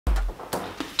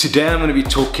Today I'm going to be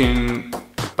talking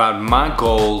about my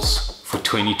goals for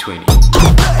 2020.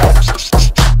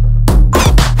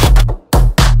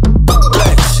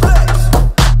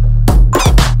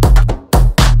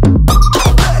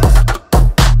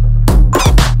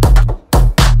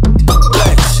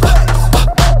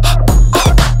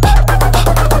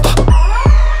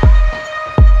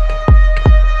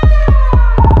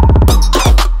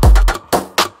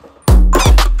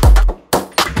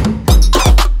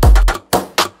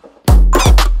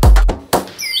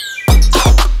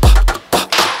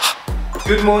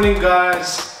 Good morning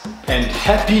guys, and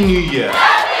Happy New Year!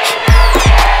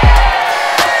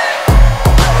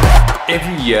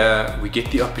 Every year we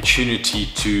get the opportunity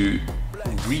to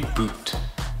reboot,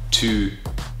 to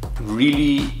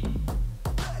really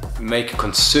make a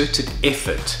concerted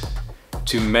effort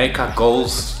to make our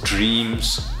goals,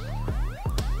 dreams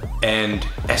and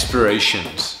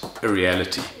aspirations a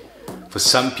reality. For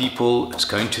some people it's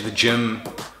going to the gym,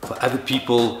 for other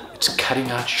people it's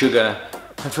cutting out sugar,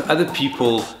 and for other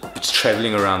people, it's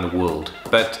traveling around the world.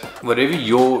 But whatever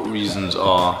your reasons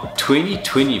are,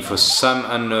 2020 for some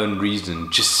unknown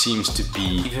reason just seems to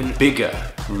be even bigger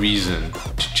reason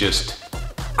to just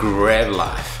grab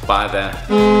life by the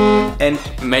and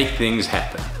make things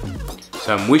happen.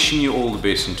 So I'm wishing you all the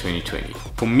best in 2020.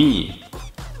 For me,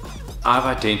 I've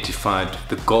identified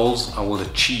the goals I will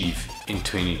achieve in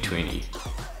 2020.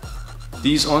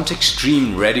 These aren't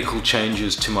extreme radical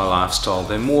changes to my lifestyle,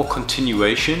 they're more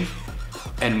continuation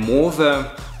and more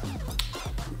the,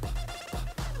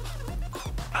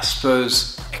 I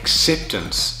suppose,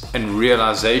 acceptance and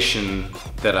realization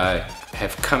that I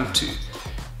have come to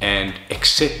and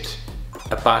accept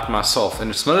about myself. And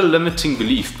it's not a limiting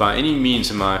belief, by any means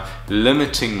am I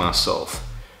limiting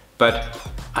myself, but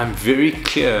I'm very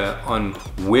clear on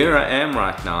where I am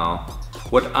right now,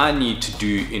 what I need to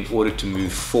do in order to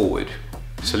move forward.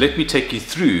 So let me take you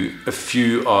through a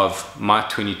few of my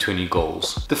 2020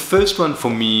 goals. The first one for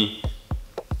me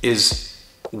is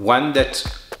one that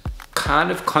kind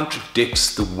of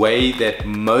contradicts the way that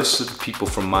most of the people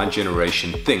from my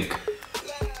generation think.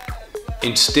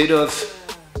 Instead of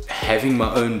having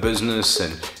my own business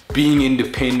and being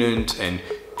independent and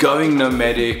going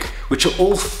nomadic, which are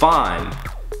all fine,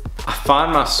 I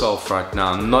find myself right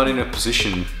now not in a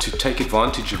position to take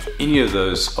advantage of any of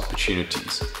those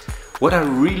opportunities. What I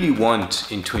really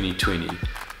want in 2020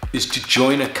 is to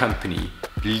join a company,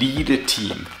 lead a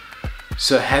team.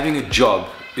 So having a job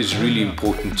is really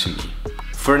important to me.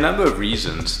 For a number of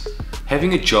reasons,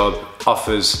 having a job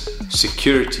offers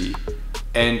security,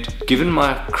 and given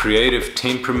my creative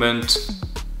temperament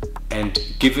and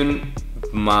given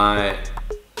my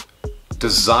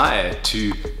desire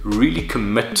to really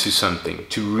commit to something,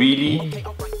 to really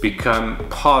become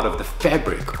part of the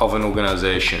fabric of an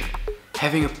organization,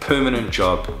 having a permanent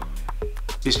job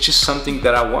is just something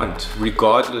that I want,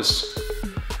 regardless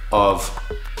of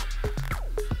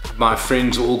my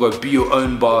friends all go, be your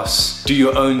own boss, do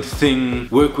your own thing,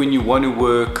 work when you want to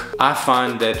work. I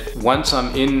find that once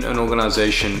I'm in an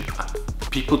organization,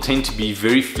 people tend to be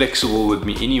very flexible with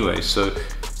me anyway, so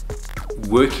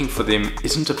working for them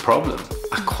isn't a problem.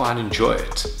 I quite enjoy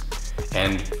it.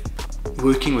 And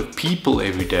working with people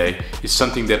every day is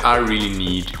something that I really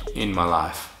need in my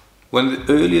life. One of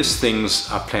the earliest things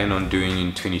I plan on doing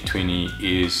in 2020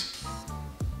 is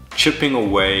chipping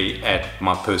away at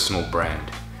my personal brand.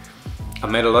 I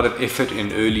made a lot of effort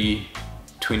in early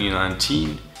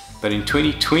 2019, but in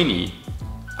 2020,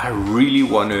 I really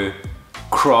want to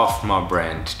craft my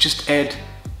brand, just add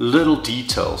little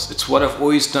details. It's what I've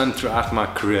always done throughout my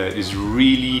career, is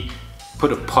really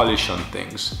put a polish on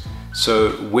things. So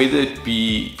whether it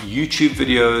be YouTube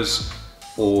videos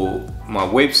or my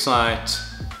website,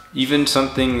 even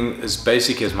something as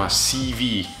basic as my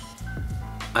CV,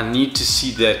 I need to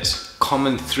see that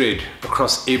common thread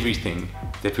across everything,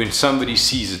 that when somebody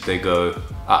sees it they go,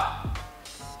 ah,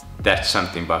 that's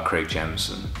something by Craig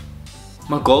Jamieson.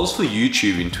 My goals for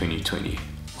YouTube in 2020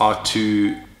 are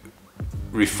to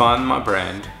refine my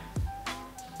brand,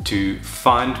 to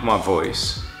find my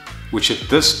voice, which at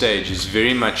this stage is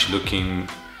very much looking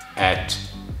at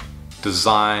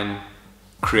design,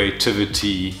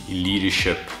 creativity,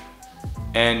 leadership,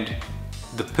 and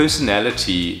the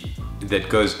personality that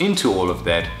goes into all of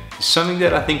that is something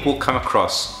that I think will come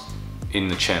across in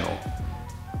the channel.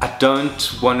 I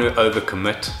don't want to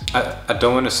overcommit. I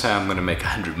don't want to say I'm going to make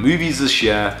 100 movies this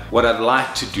year. What I'd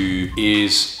like to do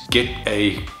is get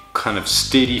a kind of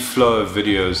steady flow of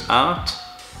videos out,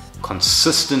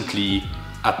 consistently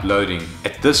uploading.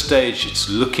 At this stage it's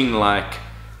looking like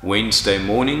Wednesday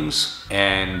mornings,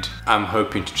 and I'm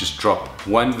hoping to just drop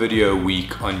one video a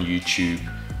week on YouTube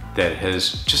that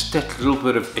has just that little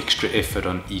bit of extra effort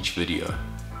on each video.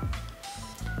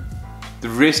 The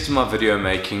rest of my video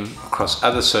making across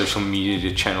other social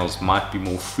media channels might be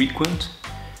more frequent,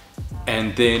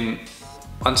 and then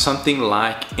on something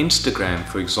like Instagram,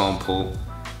 for example,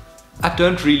 I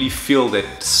don't really feel that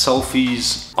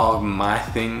selfies are my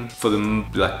thing. For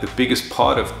the biggest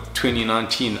part of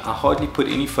 2019, I hardly put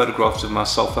any photographs of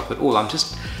myself up at all. I'm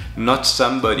just not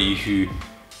somebody who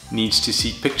needs to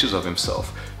see pictures of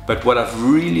himself. But what I've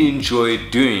really enjoyed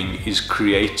doing is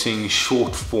creating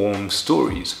short form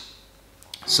stories.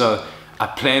 So I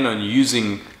plan on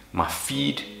using my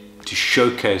feed to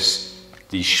showcase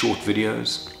these short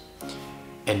videos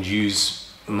and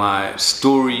use my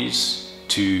stories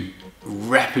to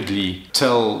rapidly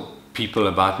tell people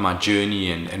about my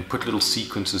journey and put little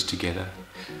sequences together.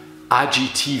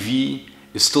 IGTV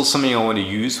is still something I want to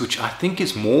use, which I think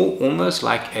is more almost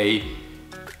like a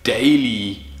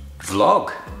daily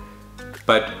vlog,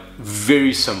 but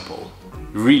very simple.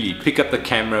 Really pick up the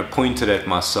camera, point it at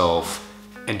myself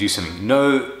and do something.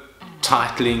 No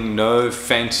titling, no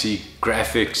fancy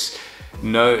graphics,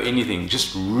 no anything,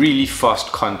 just really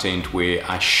fast content where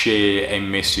I share a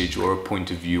message or a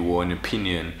point of view or an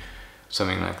opinion,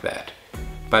 something like that.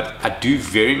 But I do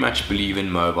very much believe in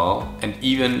mobile, and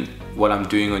even what I'm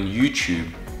doing on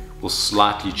YouTube will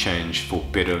slightly change for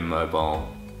better mobile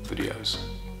videos.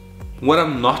 What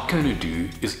I'm not going to do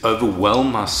is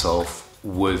overwhelm myself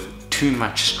with too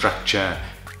much structure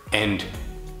and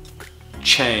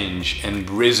change and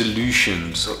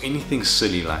resolutions or anything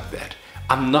silly like that.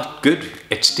 I'm not good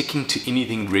at sticking to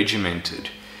anything regimented,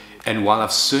 and while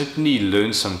I've certainly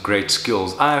learned some great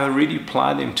skills, I already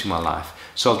apply them to my life,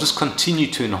 so I'll just continue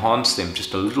to enhance them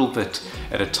just a little bit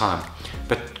at a time.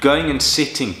 But going and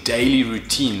setting daily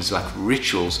routines like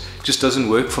rituals just doesn't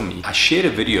work for me. I shared a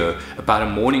video about a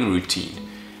morning routine,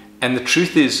 and the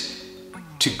truth is,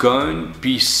 to go and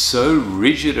be so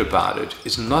rigid about it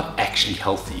is not actually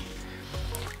healthy.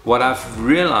 What I've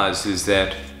realized is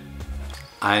that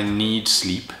I need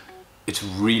sleep. It's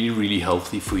really, really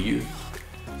healthy for you.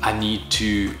 I need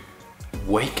to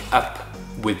wake up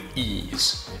with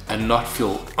ease and not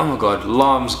feel, oh my God,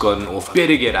 alarm's gotten off,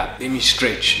 better get up, let me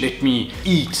stretch, let me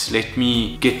eat, let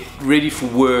me get ready for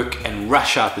work and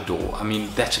rush out the door. I mean,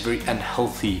 that's a very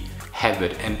unhealthy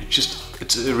habit, and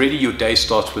it's already, your day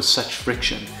starts with such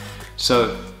friction.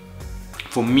 So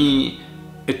for me,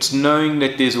 it's knowing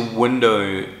that there's a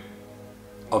window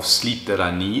of sleep that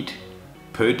I need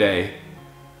per day,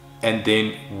 and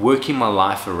then working my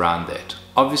life around that.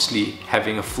 Obviously,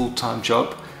 having a full-time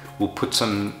job will put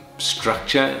some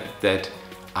structure that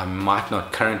I might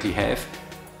not currently have,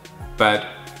 but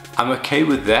I'm okay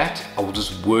with that. I will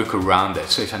just work around that.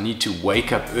 So if I need to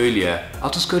wake up earlier, I'll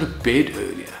just go to bed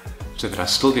earlier so that I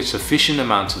still get sufficient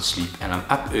amounts of sleep and I'm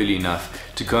up early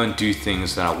enough to go and do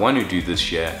things that I want to do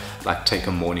this year, like take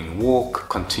a morning walk,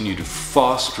 continue to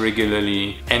fast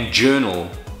regularly, and journal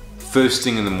first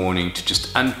thing in the morning to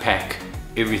just unpack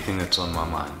everything that's on my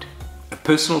mind. A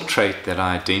personal trait that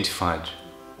I identified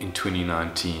in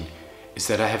 2019 is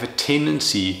that I have a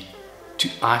tendency to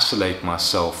isolate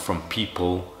myself from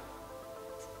people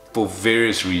for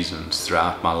various reasons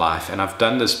throughout my life, and I've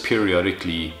done this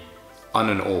periodically on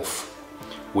and off,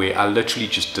 where I literally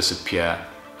just disappear.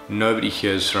 Nobody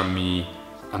hears from me.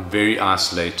 I'm very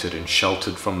isolated and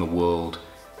sheltered from the world,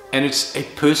 and it's a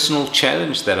personal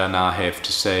challenge that I now have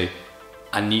to say,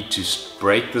 I need to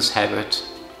break this habit.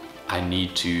 I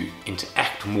need to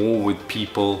interact more with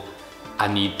people. I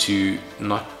need to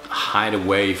not hide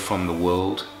away from the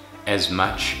world as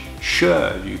much.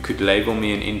 Sure, you could label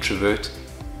me an introvert,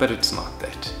 but it's not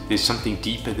that. There's something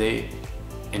deeper there,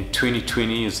 and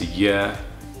 2020 is the year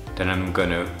that I'm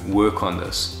gonna work on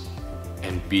this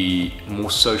and be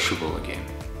more sociable again.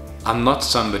 I'm not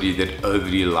somebody that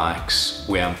overly likes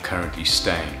where I'm currently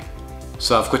staying.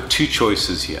 So I've got two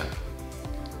choices here.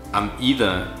 I'm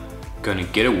either going to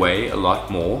get away a lot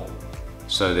more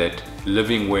so that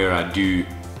living where I do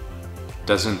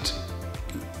doesn't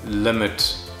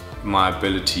limit my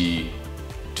ability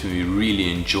to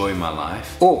really enjoy my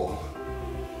life, or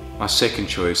my second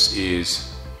choice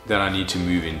is that I need to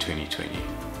move in 2020.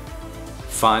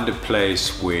 Find a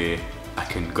place where I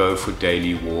can go for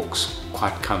daily walks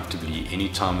quite comfortably any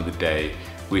time of the day,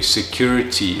 where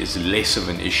security is less of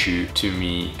an issue to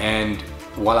me, and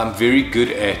while I'm very good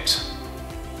at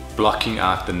blocking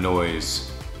out the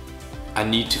noise, I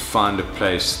need to find a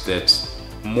place that's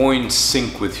more in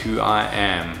sync with who I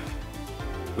am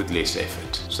with less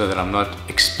effort, so that I'm not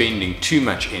expending too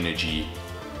much energy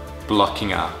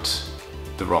blocking out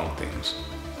the wrong things,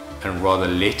 and rather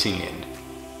letting in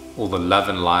all the love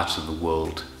and light of the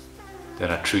world that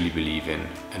I truly believe in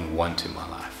and want in my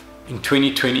life. In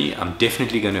 2020, I'm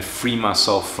definitely going to free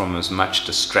myself from as much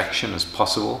distraction as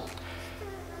possible.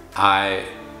 I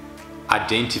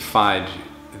identified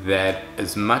that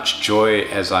as much joy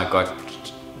as I got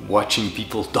watching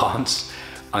people dance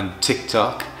on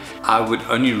TikTok, I would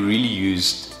only really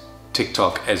use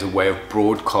TikTok as a way of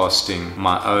broadcasting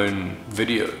my own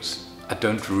videos. I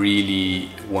don't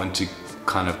really want to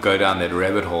kind of go down that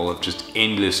rabbit hole of just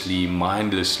endlessly,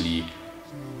 mindlessly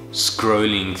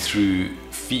scrolling through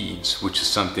feeds, which is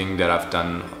something that I've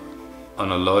done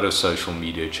on a lot of social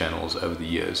media channels over the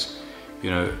years. You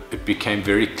know, it became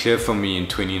very clear for me in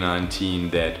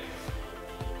 2019 that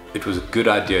it was a good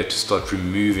idea to start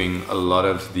removing a lot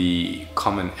of the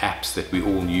common apps that we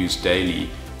all use daily,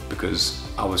 because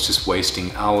I was just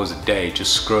wasting hours a day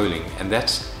just scrolling, and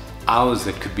that's hours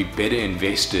that could be better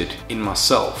invested in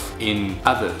myself, in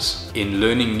others, in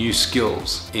learning new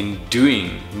skills, in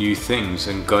doing new things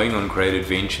and going on great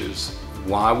adventures.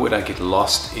 Why would I get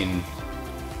lost in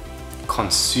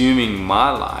consuming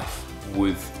my life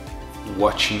with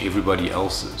watching everybody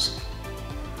else's?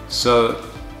 So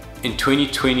in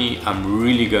 2020, I'm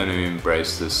really going to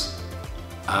embrace this.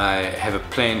 I have a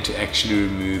plan to actually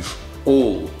remove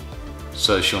all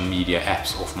social media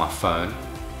apps off my phone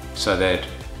so that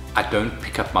I don't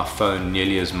pick up my phone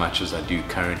nearly as much as I do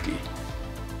currently,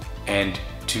 and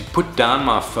to put down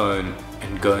my phone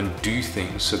and go and do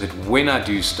things so that when I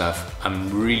do stuff, I'm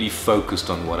really focused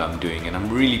on what I'm doing and I'm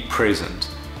really present,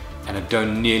 and I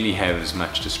don't nearly have as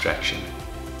much distraction.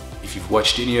 If you've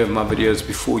watched any of my videos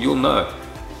before, you'll know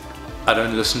I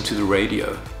don't listen to the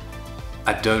radio,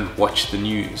 I don't watch the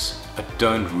news, I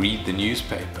don't read the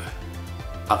newspaper.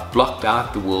 I've blocked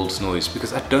out the world's noise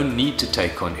because I don't need to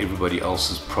take on everybody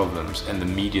else's problems and the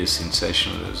media's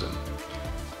sensationalism.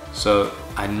 So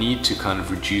I need to kind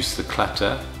of reduce the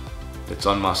clutter that's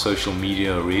on my social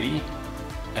media already,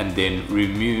 and then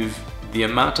remove the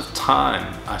amount of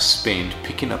time I spend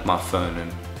picking up my phone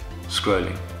and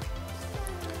scrolling.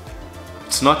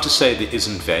 It's not to say there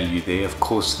isn't value there, of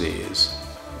course there is.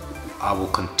 I will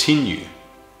continue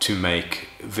to make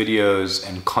videos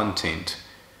and content.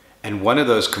 And one of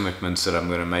those commitments that I'm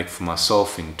going to make for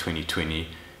myself in 2020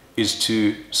 is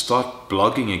to start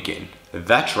blogging again.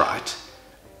 That's right.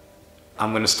 I'm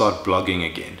going to start blogging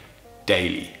again,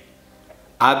 daily.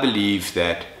 I believe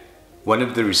that one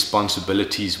of the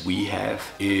responsibilities we have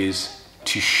is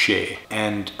to share.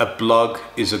 And a blog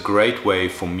is a great way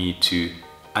for me to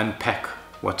unpack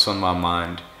what's on my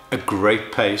mind, a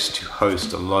great place to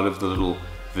host a lot of the little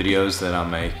videos that I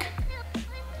make.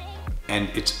 And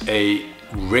it's a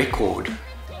record,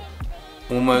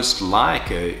 almost like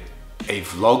a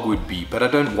vlog would be, but I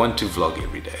don't want to vlog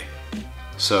every day.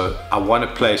 So I want a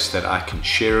place that I can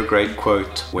share a great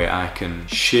quote, where I can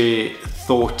share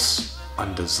thoughts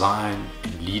on design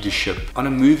and leadership, on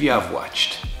a movie I've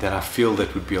watched that I feel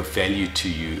that would be of value to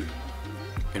you,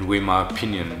 and where my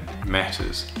opinion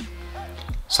matters.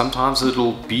 Sometimes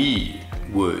it'll be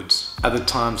words, other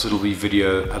times it'll be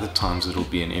video, other times it'll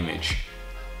be an image.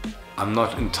 I'm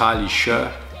not entirely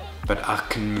sure, but I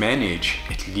can manage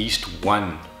at least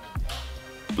one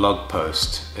blog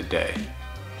post a day.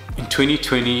 In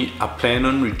 2020, I plan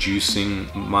on reducing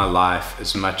my life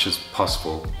as much as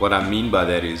possible. What I mean by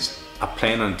that is I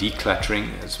plan on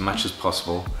decluttering as much as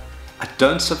possible. I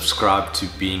don't subscribe to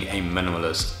being a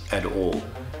minimalist at all,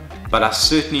 but I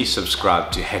certainly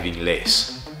subscribe to having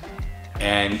less.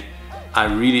 And I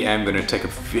really am going to take a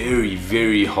very,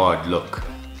 very hard look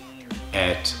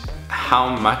at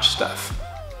how much stuff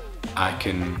I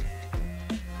can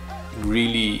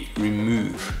really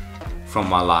remove from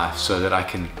my life so that I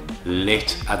can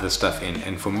let other stuff in.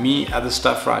 And for me, other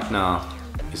stuff right now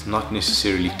is not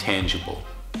necessarily tangible.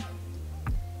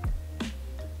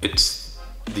 It's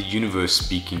the universe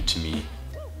speaking to me.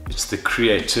 It's the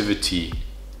creativity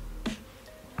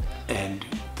and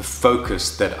the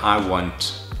focus that I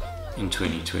want in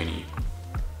 2020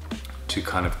 to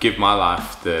kind of give my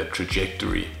life the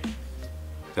trajectory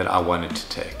that I wanted to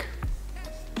take.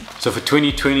 So for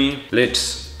 2020,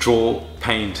 let's draw,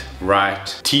 paint,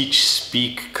 write, teach,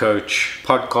 speak, coach,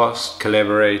 podcast,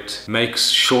 collaborate, make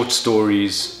short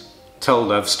stories, tell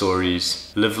love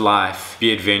stories, live life,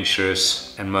 be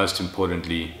adventurous, and most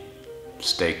importantly,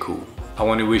 stay cool. I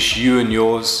want to wish you and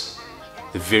yours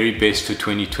the very best for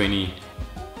 2020.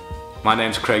 My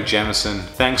name's Craig Jamieson.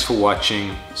 Thanks for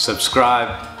watching. Subscribe,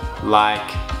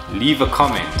 like, leave a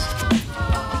comment,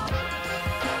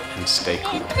 and stay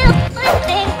cool.